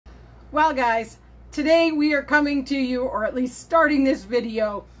Well guys, today we are coming to you, or at least starting this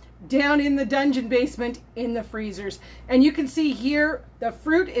video, down in the dungeon basement in the freezers. And you can see here, the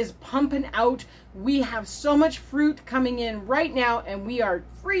fruit is pumping out. We have so much fruit coming in right now and we are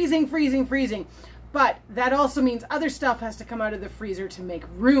freezing. But that also means other stuff has to come out of the freezer to make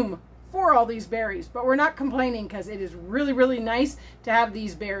room for all these berries. But we're not complaining because it is really nice to have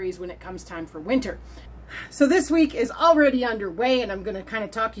these berries when it comes time for winter. So this week is already underway and I'm going to kind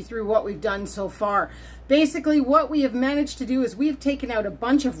of talk you through what we've done so far. Basically what we have managed to do is we've taken out a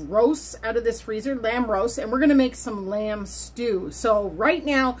bunch of roasts out of this freezer, lamb roasts, and we're going to make some lamb stew. So right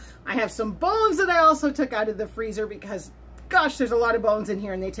now I have some bones that I also took out of the freezer because gosh, there's a lot of bones in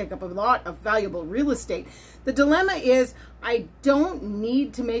here and they take up a lot of valuable real estate. The dilemma is I don't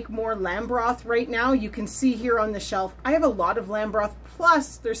need to make more lamb broth right now. You can see here on the shelf, I have a lot of lamb broth,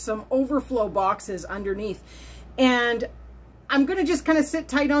 plus there's some overflow boxes underneath. And I'm gonna just kind of sit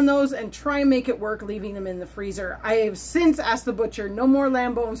tight on those and try and make it work, leaving them in the freezer. I have since asked the butcher, no more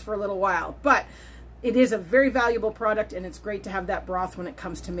lamb bones for a little while, but it is a very valuable product and it's great to have that broth when it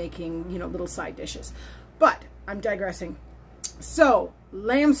comes to making, you know, little side dishes. But I'm digressing. So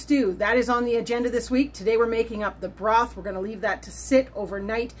lamb stew, that is on the agenda this week. Today we're making up the broth. We're going to leave that to sit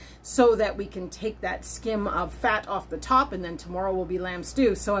overnight so that we can take that skim of fat off the top, and then tomorrow will be lamb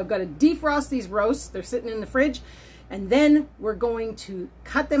stew. So I've got to defrost these roasts. They're sitting in the fridge. And then we're going to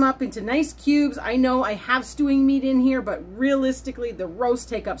cut them up into nice cubes. I know I have stewing meat in here, but realistically the roasts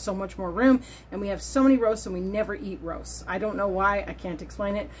take up so much more room and we have so many roasts and we never eat roasts. I don't know why, I can't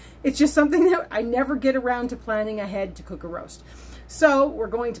explain it. It's just something that I never get around to planning ahead to cook a roast. So we're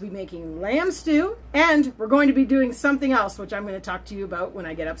going to be making lamb stew and we're going to be doing something else, which I'm going to talk to you about when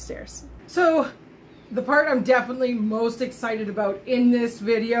I get upstairs. So the part I'm definitely most excited about in this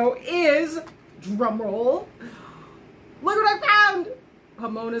video is, drum roll, look what I found!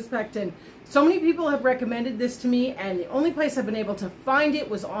 Pomona's Pectin. So many people have recommended this to me and the only place I've been able to find it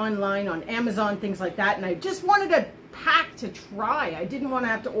was online, on Amazon, things like that. And I just wanted a pack to try. I didn't want to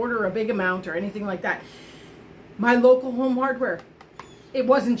have to order a big amount or anything like that. My local home hardware, it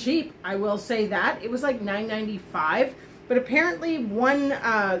wasn't cheap, I will say that. It was like $9.95. But apparently one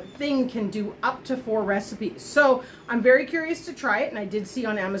thing can do up to 4 recipes. So I'm very curious to try it. And I did see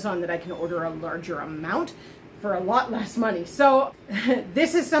on Amazon that I can order a larger amount for a lot less money. So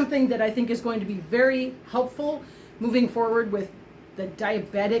this is something that I think is going to be very helpful moving forward with the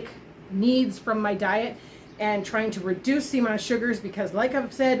diabetic needs from my diet and trying to reduce the amount of sugars, because like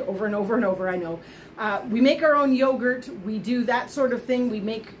I've said over and over, I know, we make our own yogurt, we do that sort of thing, we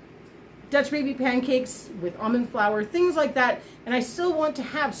make Dutch baby pancakes with almond flour, things like that, and I still want to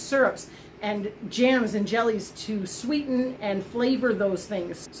have syrups and jams and jellies to sweeten and flavor those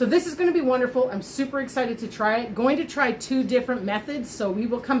things. So this is going to be wonderful. I'm super excited to try it. Going to try 2 different methods, so we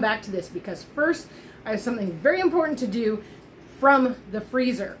will come back to this because first I have something very important to do from the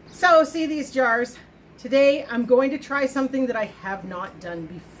freezer. So see these jars? Today I'm going to try something that I have not done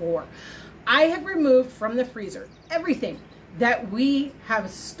before. I have removed from the freezer everything that we have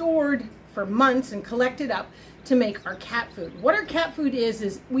stored for months and collected up to make our cat food. What our cat food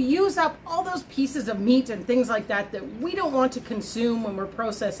is we use up all those pieces of meat and things like that that we don't want to consume when we're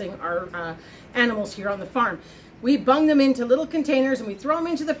processing our animals here on the farm. We bung them into little containers and we throw them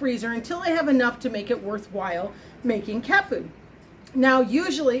into the freezer until I have enough to make it worthwhile making cat food. Now,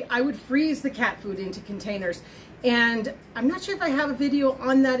 usually I would freeze the cat food into containers, and I'm not sure if I have a video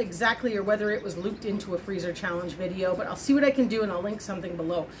on that exactly or whether it was looped into a freezer challenge video, but I'll see what I can do and I'll link something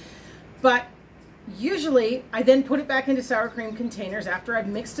below. But usually I then put it back into sour cream containers after I've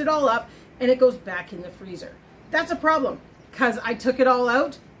mixed it all up and it goes back in the freezer. That's a problem because I took it all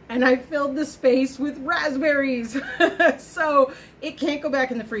out and I filled the space with raspberries. So it can't go back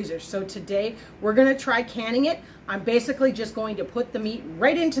in the freezer. So today we're gonna try canning it. I'm basically just going to put the meat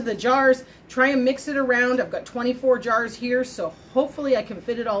right into the jars, try and mix it around. I've got 24 jars here, so hopefully I can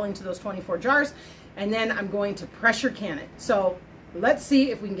fit it all into those 24 jars. And then I'm going to pressure can it. So let's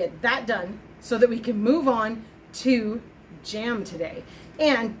see if we can get that done so that we can move on to jam today.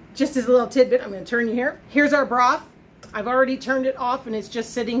 And just as a little tidbit, I'm going to turn you here. Here's our broth. I've already turned it off and it's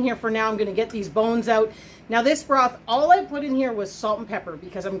just sitting here for now. I'm going to get these bones out. Now this broth, all I put in here was salt and pepper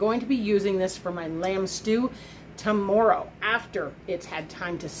because I'm going to be using this for my lamb stew tomorrow after it's had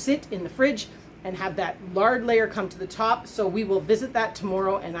time to sit in the fridge and have that lard layer come to the top. So we will visit that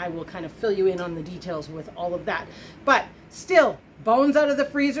tomorrow and I will kind of fill you in on the details with all of that. But still, bones out of the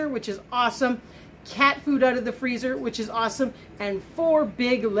freezer, which is awesome. Cat food out of the freezer, which is awesome. And 4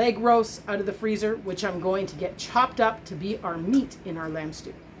 big leg roasts out of the freezer, which I'm going to get chopped up to be our meat in our lamb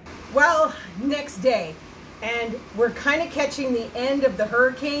stew. Well, next day. And we're kind of catching the end of the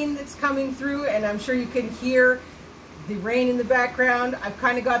hurricane that's coming through, and I'm sure you can hear the rain in the background. I've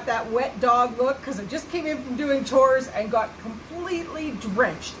kind of got that wet dog look because I just came in from doing chores and got completely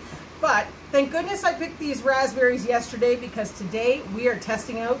drenched. But thank goodness I picked these raspberries yesterday, because today we are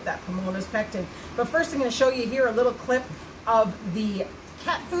testing out that Pomona's Pectin. But first I'm going to show you here a little clip of the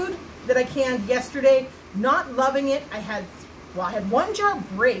cat food that I canned yesterday. Not loving it. I had one jar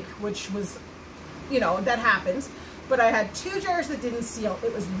break, which was, you know, that happens. But I had 2 jars that didn't seal.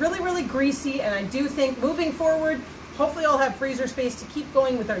 It was really, really greasy, and I do think moving forward, hopefully I'll have freezer space to keep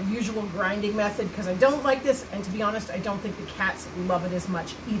going with our usual grinding method, because I don't like this, and to be honest, I don't think the cats love it as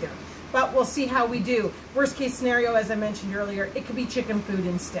much either. But we'll see how we do. Worst case scenario, as I mentioned earlier, it could be chicken food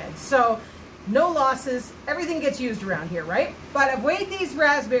instead. So no losses, everything gets used around here, right? But I've weighed these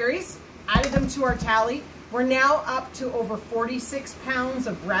raspberries, added them to our tally. We're now up to over 46 pounds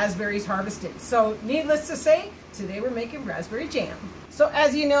of raspberries harvested. So needless to say, today we're making raspberry jam. So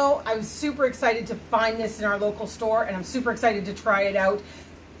as you know, I was super excited to find this in our local store, and I'm super excited to try it out.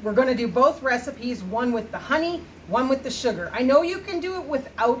 We're going to do both recipes, one with the honey, one with the sugar. I know you can do it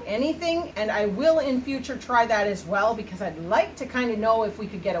without anything, and I will in future try that as well, because I'd like to kind of know if we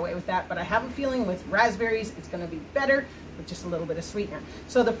could get away with that. But I have a feeling with raspberries, it's going to be better with just a little bit of sweetener.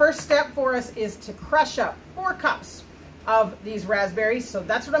 So the first step for us is to crush up 4 cups of these raspberries. So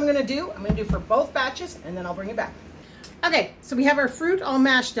that's what I'm going to do. I'm going to do for both batches, and then I'll bring it back. Okay, so we have our fruit all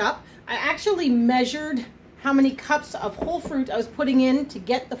mashed up. I actually measured how many cups of whole fruit I was putting in to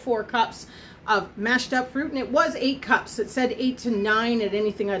get the 4 cups of mashed up fruit, and it was 8 cups. It said 8 to 9 at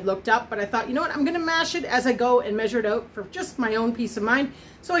anything I'd looked up, but I thought, you know what, I'm going to mash it as I go and measure it out for just my own peace of mind,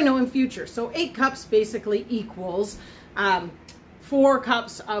 so I know in future. So 8 cups basically equals 4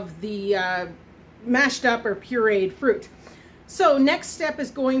 cups of the mashed up or pureed fruit. So next step is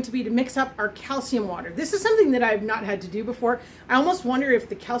going to be to mix up our calcium water. This is something that I've not had to do before. I almost wonder if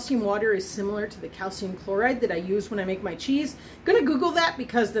the calcium water is similar to the calcium chloride that I use when I make my cheese. I'm gonna Google that,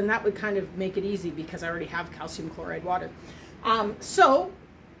 because then that would kind of make it easy, because I already have calcium chloride water. So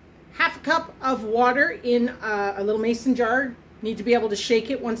half a cup of water in a little mason jar. Need to be able to shake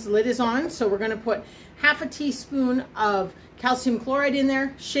it once the lid is on. So we're gonna put half a teaspoon of calcium chloride in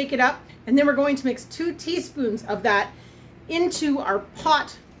there, shake it up, and then we're going to mix 2 teaspoons of that into our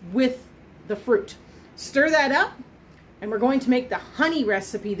pot with the fruit. Stir that up, and we're going to make the honey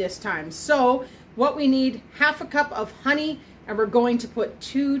recipe this time. So what we need, half a cup of honey, and we're going to put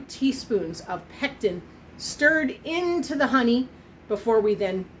 2 teaspoons of pectin stirred into the honey before we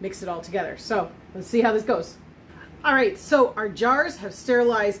then mix it all together. So let's see how this goes. All right, so our jars have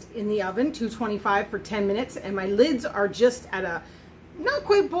sterilized in the oven, 225 for 10 minutes, and my lids are just at a, not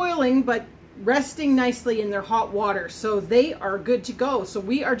quite boiling, but resting nicely in their hot water. So they are good to go. So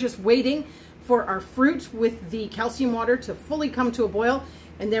we are just waiting for our fruit with the calcium water to fully come to a boil.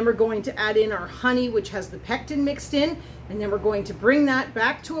 And then we're going to add in our honey, which has the pectin mixed in. And then we're going to bring that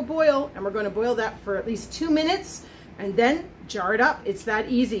back to a boil, and we're going to boil that for at least 2 minutes and then jar it up. It's that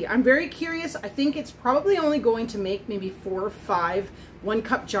easy. I'm very curious. I think it's probably only going to make maybe 4 or 5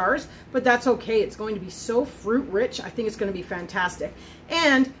 1-cup jars, but that's okay. It's going to be so fruit rich. I think it's going to be fantastic.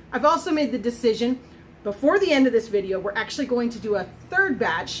 And I've also made the decision, before the end of this video, we're actually going to do a 3rd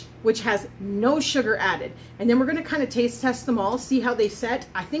batch, which has no sugar added. And then we're going to kind of taste test them all, see how they set.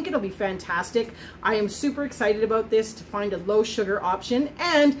 I think it'll be fantastic. I am super excited about this, to find a low sugar option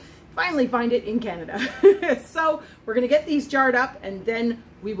and finally find it in Canada. So we're going to get these jarred up, and then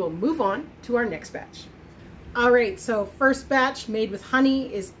we will move on to our next batch. All right, so first batch made with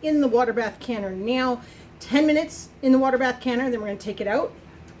honey is in the water bath canner now. 10 minutes in the water bath canner, then we're going to take it out.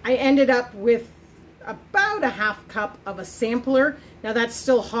 I ended up with about a half cup of a sampler. Now that's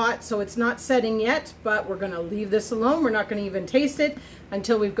still hot, so it's not setting yet, but we're going to leave this alone. We're not going to even taste it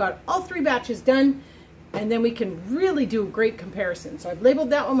until we've got all 3 batches done, and then we can really do a great comparison. So I've labeled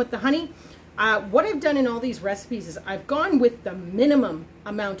that one with the honey. What I've done in all these recipes is I've gone with the minimum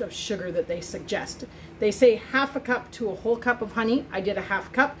amount of sugar that they suggest. They say half a cup to a whole cup of honey. I did a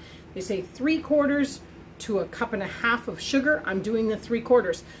half cup. They say 3/4 to a cup and a half of sugar. I'm doing the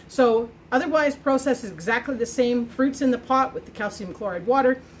 3/4. So otherwise, process is exactly the same. Fruits in the pot with the calcium chloride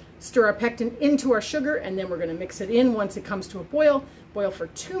water. Stir our pectin into our sugar, and then we're going to mix it in once it comes to a boil. Boil for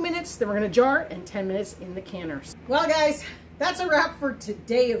 2 minutes, then we're going to jar, and 10 minutes in the canners. Well guys, that's a wrap for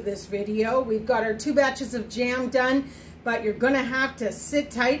today of this video. We've got our 2 batches of jam done, but you're going to have to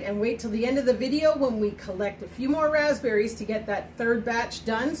sit tight and wait till the end of the video when we collect a few more raspberries to get that 3rd batch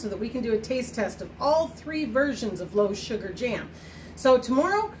done, so that we can do a taste test of all 3 versions of low sugar jam. So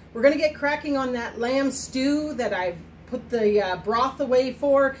tomorrow we're going to get cracking on that lamb stew that I've put the broth away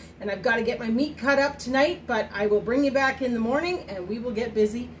for, and I've got to get my meat cut up tonight, but I will bring you back in the morning and we will get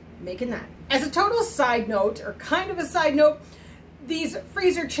busy making that. As a total side note, or kind of a side note, these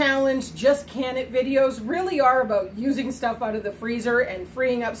freezer challenge Justcanit videos really are about using stuff out of the freezer and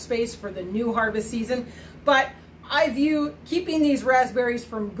freeing up space for the new harvest season. But I view keeping these raspberries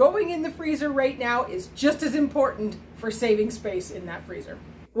from going in the freezer right now is just as important for saving space in that freezer.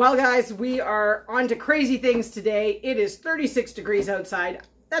 Well guys, we are on to crazy things today. It is 36 degrees outside.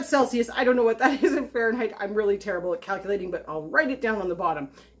 That's Celsius. I don't know what that is in Fahrenheit. I'm really terrible at calculating, but I'll write it down on the bottom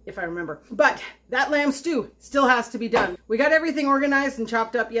if I remember. But that lamb stew still has to be done. We got everything organized and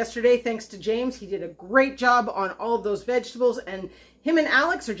chopped up yesterday thanks to James. He did a great job on all of those vegetables, and him and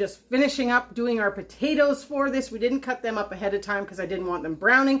Alex are just finishing up doing our potatoes for this. We didn't cut them up ahead of time because I didn't want them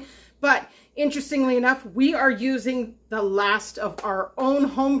browning. But interestingly enough, we are using the last of our own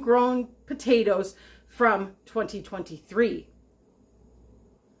homegrown potatoes from 2023.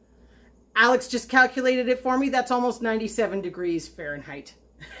 Alex just calculated it for me. That's almost 97 degrees Fahrenheit.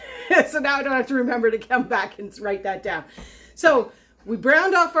 So now I don't have to remember to come back and write that down. So we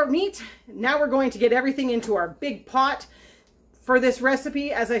browned off our meat. Now we're going to get everything into our big pot. For this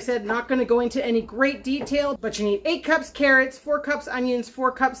recipe, as I said, not going to go into any great detail, but you need 8 cups carrots, 4 cups onions,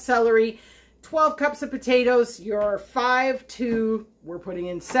 4 cups celery, 12 cups of potatoes, your 5 to, we're putting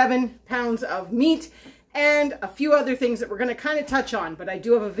in 7 pounds of meat, and a few other things that we're going to kind of touch on. But I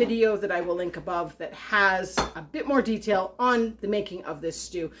do have a video that I will link above that has a bit more detail on the making of this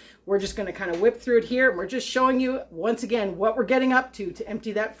stew. We're just going to kind of whip through it here, and we're just showing you once again what we're getting up to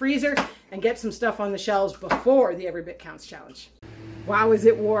empty that freezer and get some stuff on the shelves before the Every Bit Counts challenge. Wow, is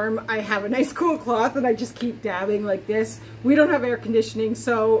it warm? I have a nice cool cloth and I just keep dabbing like this. We don't have air conditioning,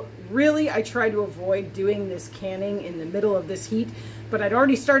 so really I try to avoid doing this canning in the middle of this heat, but I'd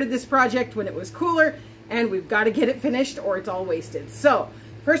already started this project when it was cooler, and we've got to get it finished or it's all wasted. So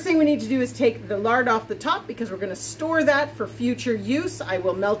first thing we need to do is take the lard off the top because we're going to store that for future use. I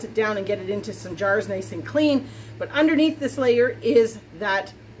will melt it down and get it into some jars nice and clean, but underneath this layer is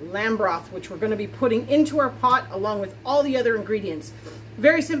that lamb broth, which we're going to be putting into our pot along with all the other ingredients.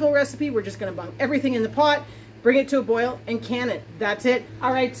 Very simple recipe. We're just going to bung everything in the pot, bring it to a boil, and can it. That's it.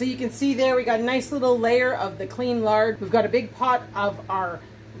 All right, so you can see there we got a nice little layer of the clean lard. We've got a big pot of our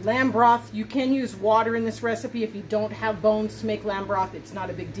lamb broth. You can use water in this recipe if you don't have bones to make lamb broth. It's not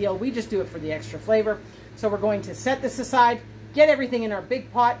a big deal. We just do it for the extra flavor. So we're going to set this aside, get everything in our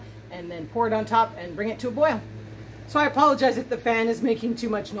big pot, and then pour it on top and bring it to a boil. So I apologize if the fan is making too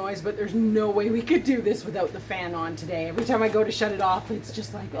much noise, but there's no way we could do this without the fan on today. Every time I go to shut it off, it's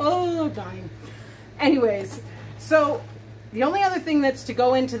just like, oh, dying. Anyways, so the only other thing that's to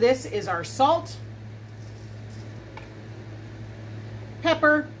go into this is our salt,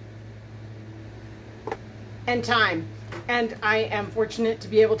 pepper, and thyme. And I am fortunate to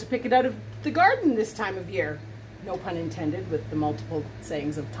be able to pick it out of the garden this time of year. No pun intended with the multiple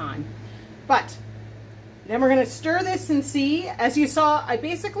sayings of thyme. But then we're going to stir this and see. As you saw, I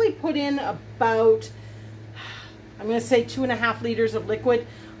basically put in about, I'm going to say 2.5 liters of liquid.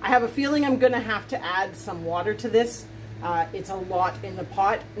 I have a feeling I'm going to have to add some water to this. It's a lot in the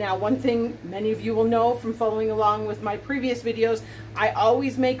pot. Now, one thing many of you will know from following along with my previous videos, I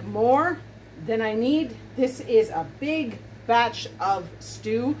always make more than I need. This is a big batch of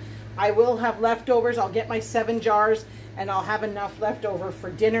stew. I will have leftovers. I'll get my 7 jars and I'll have enough left over for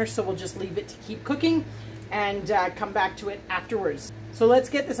dinner, so we'll just leave it to keep cooking and come back to it afterwards. So let's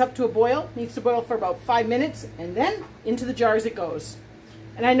get this up to a boil. It needs to boil for about 5 minutes, and then into the jars it goes.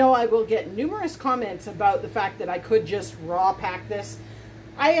 And I know I will get numerous comments about the fact that I could just raw pack this.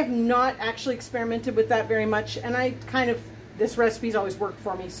 I have not actually experimented with that very much, and I kind of, this recipe's always worked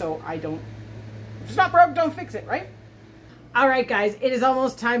for me, so I don't, if it's not broke, don't fix it, right? All right, guys, it is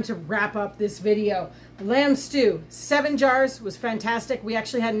almost time to wrap up this video. Lamb stew, 7 jars, was fantastic. We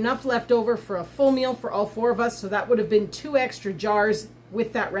actually had enough left over for a full meal for all 4 of us, so that would have been 2 extra jars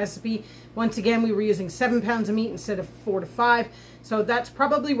with that recipe. Once again, we were using 7 pounds of meat instead of 4 to 5, so that's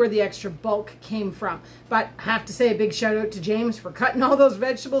probably where the extra bulk came from. But I have to say a big shout out to James for cutting all those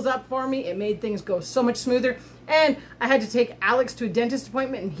vegetables up for me. It made things go so much smoother. And I had to take Alex to a dentist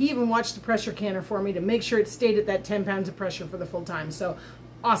appointment, and he even watched the pressure canner for me to make sure it stayed at that 10 pounds of pressure for the full time. So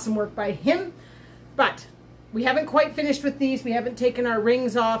awesome work by him. But we haven't quite finished with these. We haven't taken our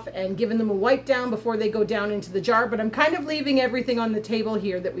rings off and given them a wipe down before they go down into the jar, but I'm kind of leaving everything on the table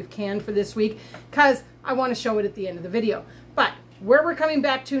here that we've canned for this week because I want to show it at the end of the video. But where we're coming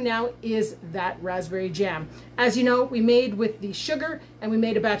back to now is that raspberry jam. As you know, we made with the sugar and we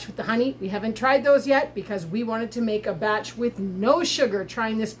made a batch with the honey. We haven't tried those yet because we wanted to make a batch with no sugar,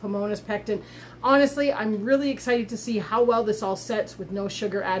 trying this Pomona's Pectin. Honestly, I'm really excited to see how well this all sets with no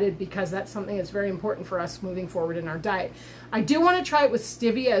sugar added, because that's something that's very important for us moving forward in our diet. I do want to try it with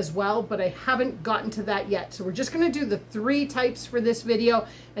stevia as well, but I haven't gotten to that yet. So we're just going to do the 3 types for this video,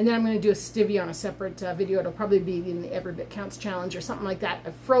 and then I'm going to do a stevia on a separate video. It'll probably be in the Every Bit Counts challenge or something like that. I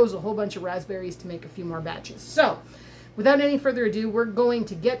froze a whole bunch of raspberries to make a few more batches. So without any further ado, we're going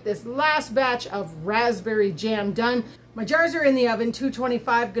to get this last batch of raspberry jam done. My jars are in the oven,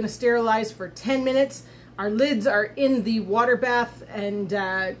 225, going to sterilize for 10 minutes. Our lids are in the water bath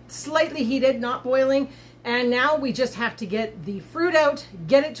and slightly heated, not boiling. And now we just have to get the fruit out,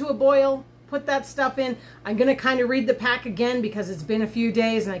 get it to a boil, put that stuff in. I'm going to kind of read the pack again because it's been a few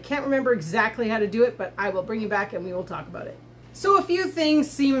days and I can't remember exactly how to do it, but I will bring you back and we will talk about it. So a few things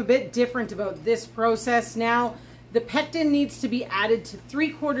seem a bit different about this process now. The pectin needs to be added to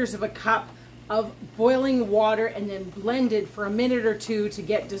 3/4 of a cup of boiling water and then blended for a minute or 2 to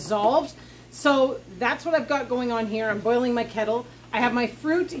get dissolved. So that's what I've got going on here. I'm boiling my kettle. I have my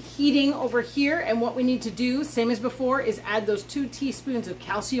fruit heating over here, and what we need to do, same as before, is add those 2 teaspoons of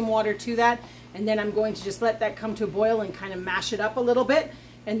calcium water to that, and then I'm going to just let that come to a boil and kind of mash it up a little bit,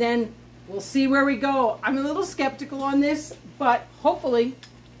 and then we'll see where we go. I'm a little skeptical on this, but hopefully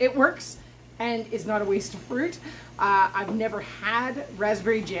it works and is not a waste of fruit. I've never had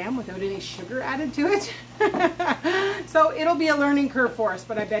raspberry jam without any sugar added to it. So it'll be a learning curve for us,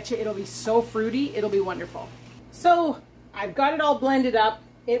 but I bet you it'll be so fruity, it'll be wonderful. So I've got it all blended up.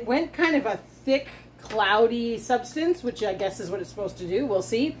 It went kind of a thick, cloudy substance, which I guess is what it's supposed to do. We'll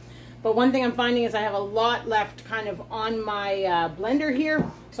see. But one thing I'm finding is I have a lot left kind of on my blender here.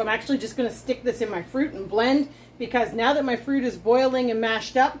 So I'm actually just going to stick this in my fruit and blend, because now that my fruit is boiling and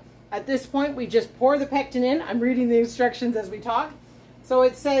mashed up, at this point, we just pour the pectin in. I'm reading the instructions as we talk. So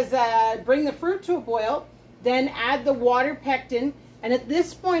it says, bring the fruit to a boil, then add the water pectin. And at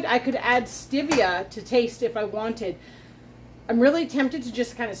this point, I could add stevia to taste if I wanted. I'm really tempted to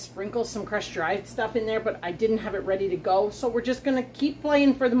just kind of sprinkle some crushed dried stuff in there, but I didn't have it ready to go. So we're just going to keep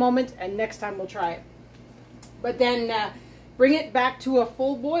playing for the moment, and next time we'll try it. But then bring it back to a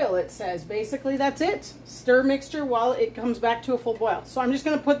full boil, it says. Basically, that's it. Stir mixture while it comes back to a full boil. So I'm just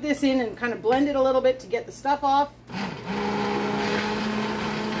going to put this in and kind of blend it a little bit to get the stuff off.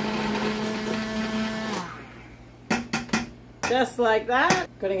 Just like that.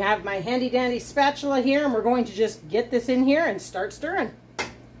 Going to have my handy dandy spatula here, and we're going to just get this in here and start stirring.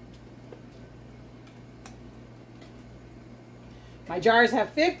 My jars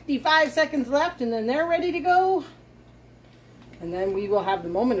have 55 seconds left, and then they're ready to go. And then we will have the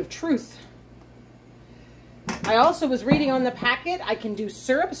moment of truth. I also was reading on the packet, I can do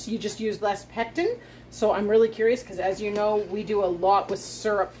syrups. You just use less pectin. So I'm really curious, because as you know, we do a lot with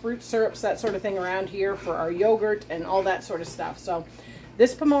syrup, fruit syrups, that sort of thing around here for our yogurt and all that sort of stuff. So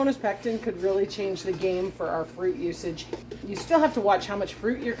this Pomona's Pectin could really change the game for our fruit usage. You still have to watch how much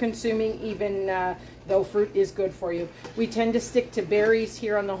fruit you're consuming, even though fruit is good for you. We tend to stick to berries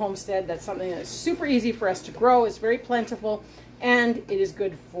here on the homestead. That's something that's super easy for us to grow. It's very plentiful, and it is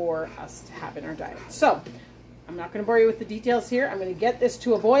good for us to have in our diet. So I'm not going to bore you with the details here. I'm going to get this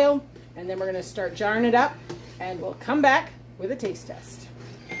to a boil, and then we're going to start jarring it up, and we'll come back with a taste test.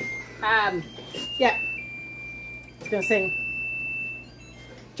 Yeah, I was going to say,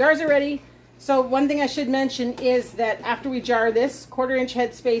 jars are ready. So one thing I should mention is that after we jar this, 1/4 inch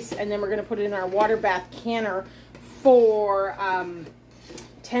headspace, and then we're going to put it in our water bath canner for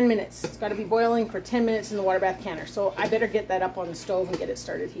 10 minutes. It's got to be boiling for 10 minutes in the water bath canner. So I better get that up on the stove and get it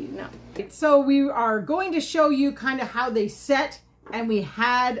started heating up. So we are going to show you kind of how they set, and we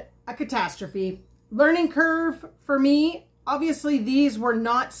had a catastrophe. Learning curve for me. Obviously these were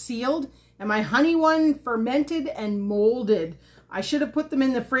not sealed, and my honey one fermented and molded. I should have put them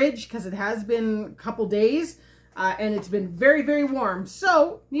in the fridge because it has been a couple days and it's been very, very warm.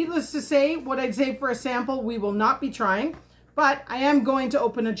 So needless to say, what I'd say for a sample, we will not be trying, but I am going to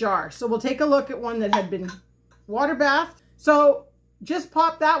open a jar. So we'll take a look at one that had been water bathed. So just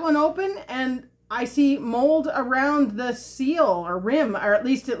pop that one open, and I see mold around the seal or rim, or at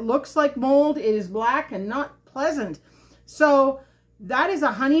least it looks like mold. It is black and not pleasant. So that is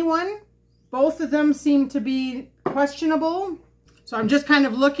a honey one. Both of them seem to be questionable. So I'm just kind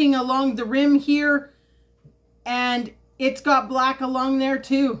of looking along the rim here, and it's got black along there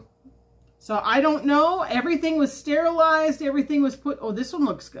too. So I don't know. Everything was sterilized. Everything was put, oh, this one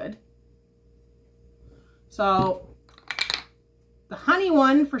looks good. So the honey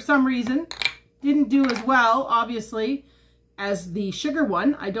one, for some reason, didn't do as well, obviously, as the sugar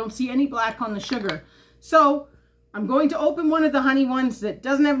one. I don't see any black on the sugar. So I'm going to open one of the honey ones that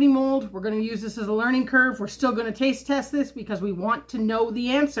doesn't have any mold. We're going to use this as a learning curve. We're still going to taste test this because we want to know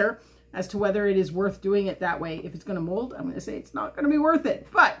the answer as to whether it is worth doing it that way. If it's going to mold, I'm going to say it's not going to be worth it.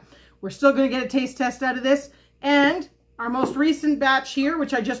 But we're still going to get a taste test out of this. And our most recent batch here,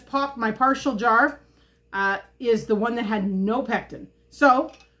 which I just popped my partial jar, is the one that had no pectin.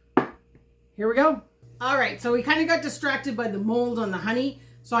 So here we go. All right, so we kind of got distracted by the mold on the honey.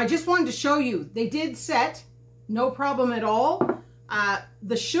 So I just wanted to show you, they did set, no problem at all.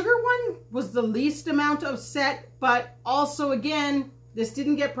 The sugar one was the least amount of set, but also again, this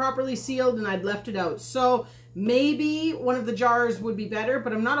didn't get properly sealed and I'd left it out. So maybe one of the jars would be better,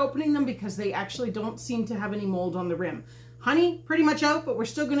 but I'm not opening them because they actually don't seem to have any mold on the rim. Honey, pretty much out, but we're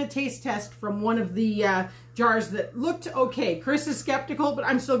still going to taste test from one of the jars that looked okay. Chris is skeptical, but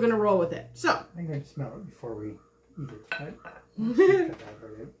I'm still going to roll with it. So I'm going to smell it before we eat it. Right?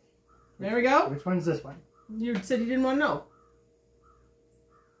 There we go. Which one's this one? You said you didn't want to know.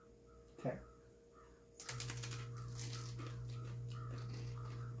 Okay.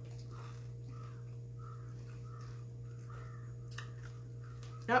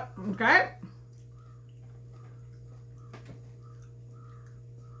 Yep, okay.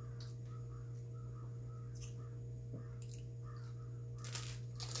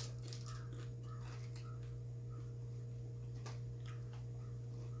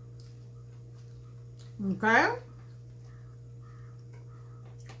 Okay.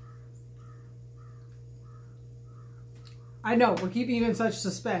 I know, we're keeping you in such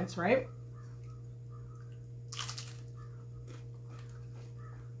suspense, right?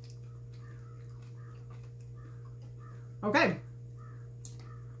 Okay.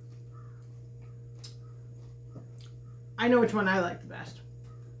 I know which one I like the best.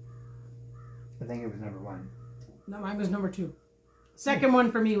 I think it was number 1. No, mine was number 2. Second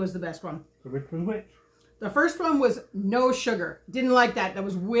one for me was the best one. So which was which? The first one was no sugar. Didn't like that. That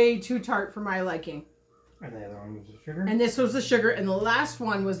was way too tart for my liking. And the other one was the sugar? And this was the sugar. And the last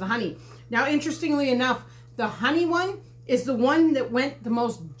one was the honey. Now, interestingly enough, the honey one is the one that went the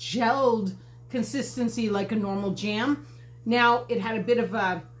most gelled consistency like a normal jam. Now, it had a bit of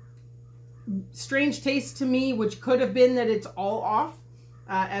a strange taste to me, which could have been that it's all off.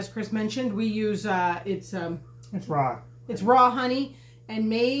 As Chris mentioned, we use, it's raw. It's raw honey. And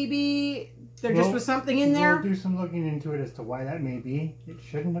maybe there just was something in there. We'll do some looking into it as to why that may be. It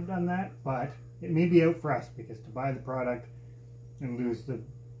shouldn't have done that, but it may be out for us because to buy the product and lose the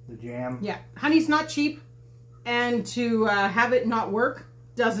jam. Yeah, honey's not cheap, and to have it not work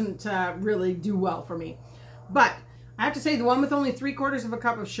doesn't really do well for me. But I have to say the one with only 3/4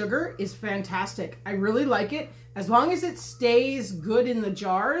 cup of sugar is fantastic. I really like it. As long as it stays good in the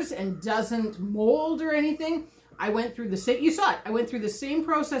jars and doesn't mold or anything. I went through the same, you saw it, I went through the same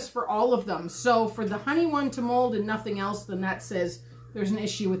process for all of them. So for the honey one to mold and nothing else, then that says there's an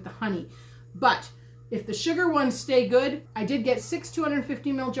issue with the honey. But if the sugar ones stay good, I did get 6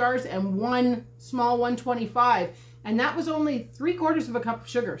 250 ml jars and 1 small 125. And that was only 3/4 cup of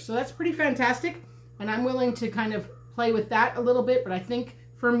sugar. So that's pretty fantastic. And I'm willing to kind of play with that a little bit. But I think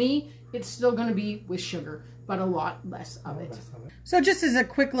for me, it's still going to be with sugar, but a lot less of it. So just as a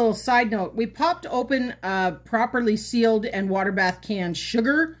quick little side note, we popped open a properly sealed and water bath can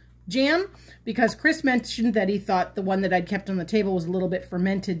sugar jam because Chris mentioned that he thought the one that I'd kept on the table was a little bit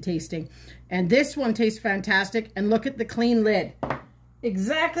fermented tasting. And this one tastes fantastic. And look at the clean lid.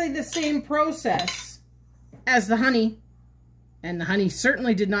 Exactly the same process as the honey. And the honey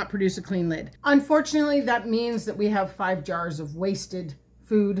certainly did not produce a clean lid. Unfortunately, that means that we have 5 jars of wasted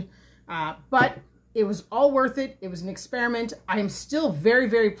food. But it was all worth it. It was an experiment. I am still very,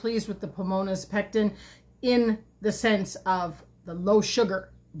 very pleased with the Pomona's Pectin in the sense of the low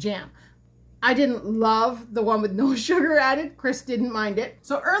sugar jam. I didn't love the one with no sugar added. Chris didn't mind it.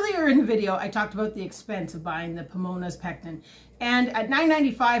 So earlier in the video, I talked about the expense of buying the Pomona's Pectin. And at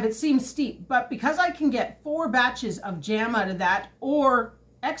 $9.95, it seems steep. But because I can get 4 batches of jam out of that, or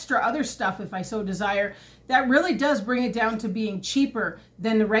extra other stuff if I so desire, that really does bring it down to being cheaper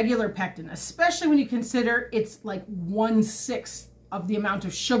than the regular Pectin, especially when you consider it's like 1/6 of the amount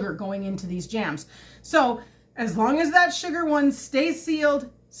of sugar going into these jams. So as long as that sugar one stays sealed,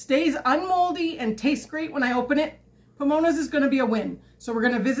 stays unmoldy, and tastes great when I open it, Pomona's is going to be a win. So we're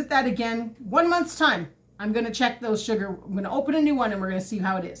going to visit that again 1 month's time. I'm going to check those sugar. I'm going to open a new one and we're going to see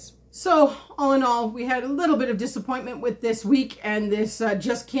how it is. So all in all, we had a little bit of disappointment with this week and this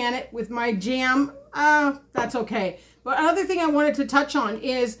Justcanit with my jam. That's okay. But another thing I wanted to touch on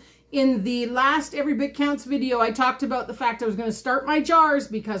is in the last Every Bit Counts video, I talked about the fact I was going to start my jars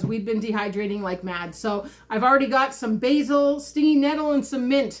because we've been dehydrating like mad. So I've already got some basil, stingy nettle, and some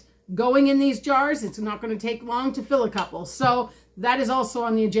mint going in these jars. It's not going to take long to fill a couple. So that is also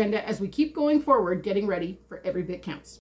on the agenda as we keep going forward, getting ready for Every Bit Counts.